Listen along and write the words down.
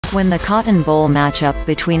When the Cotton Bowl matchup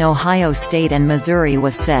between Ohio State and Missouri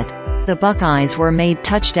was set, the Buckeyes were made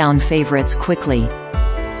touchdown favorites quickly.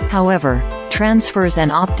 However, transfers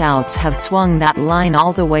and opt-outs have swung that line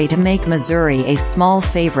all the way to make Missouri a small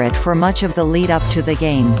favorite for much of the lead-up to the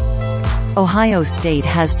game. Ohio State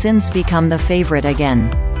has since become the favorite again.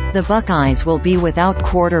 The Buckeyes will be without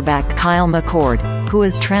quarterback Kyle McCord, who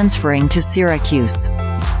is transferring to Syracuse.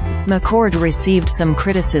 McCord received some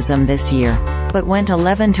criticism this year, but went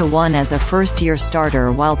 11-1 as a first-year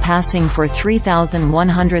starter while passing for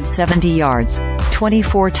 3,170 yards,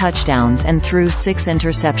 24 touchdowns and threw 6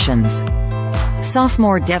 interceptions.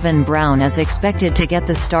 Sophomore Devin Brown is expected to get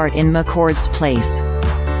the start in McCord's place.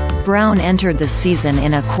 Brown entered the season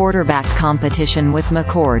in a quarterback competition with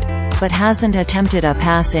McCord, but hasn't attempted a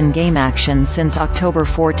pass in game action since October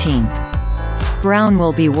 14. Brown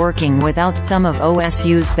will be working without some of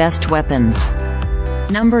OSU's best weapons.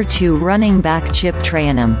 Number 2 running back Chip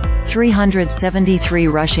Trayanum, 373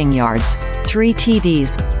 rushing yards, 3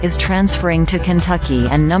 TDs, is transferring to Kentucky,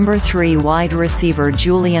 and number 3 wide receiver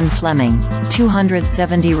Julian Fleming,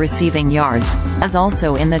 270 receiving yards, is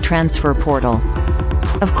also in the transfer portal.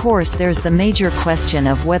 Of course, there's the major question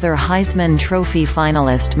of whether Heisman Trophy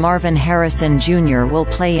finalist Marvin Harrison Jr. will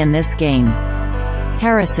play in this game.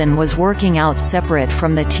 Harrison was working out separate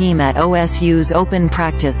from the team at OSU's open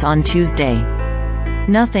practice on Tuesday.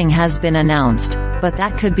 Nothing has been announced, but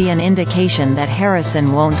that could be an indication that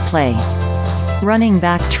Harrison won't play. Running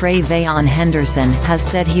back TreVeyon Henderson has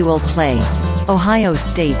said he will play. Ohio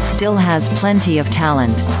State still has plenty of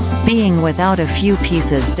talent. Being without a few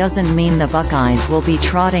pieces doesn't mean the Buckeyes will be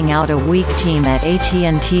trotting out a weak team at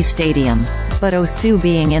AT&T Stadium, but OSU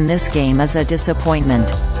being in this game is a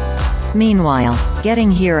disappointment. Meanwhile,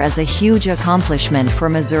 getting here is a huge accomplishment for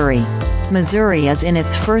Missouri. Missouri is in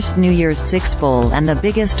its first New Year's Six Bowl and the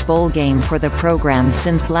biggest bowl game for the program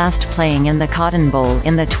since last playing in the Cotton Bowl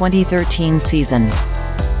in the 2013 season.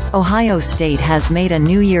 Ohio State has made a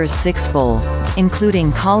New Year's Six Bowl,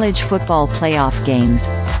 including college football playoff games,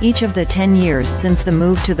 each of the 10 years since the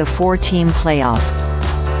move to the 4-team playoff.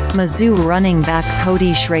 Mizzou running back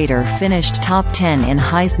Cody Schrader finished top 10 in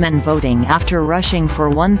Heisman voting after rushing for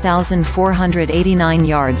 1,489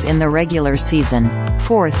 yards in the regular season,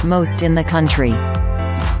 4th most in the country.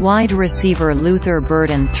 Wide receiver Luther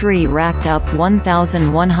Burden III racked up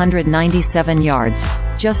 1,197 yards,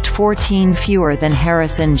 just 14 fewer than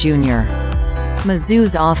Harrison Jr.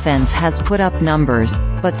 Mizzou's offense has put up numbers,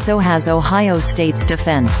 but so has Ohio State's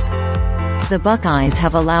defense. The Buckeyes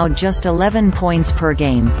have allowed just 11 points per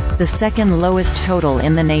game, the second lowest total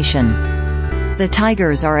in the nation. The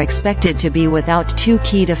Tigers are expected to be without 2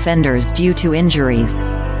 key defenders due to injuries.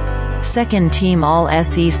 Second-team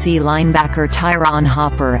All-SEC linebacker Tyron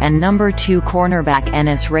Hopper and number 2 cornerback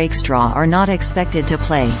Ennis Rakestraw are not expected to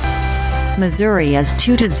play. Missouri is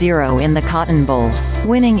 2-0 in the Cotton Bowl,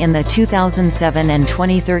 winning in the 2007 and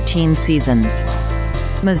 2013 seasons.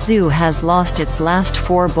 Mizzou has lost its last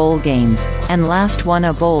 4 bowl games, and last won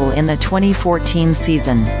a bowl in the 2014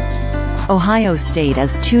 season. Ohio State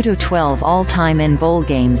is 2-12 all-time in bowl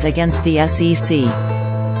games against the SEC.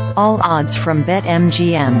 All odds from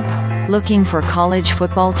BetMGM. Looking for college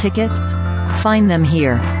football tickets? Find them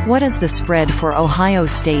here. What is the spread for Ohio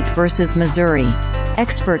State versus Missouri?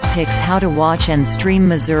 Expert picks how to watch and stream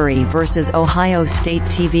Missouri versus Ohio State.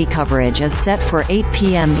 TV coverage is set for 8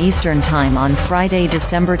 p.m. Eastern Time on Friday,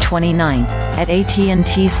 December 29, at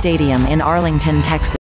AT&T Stadium in Arlington, Texas.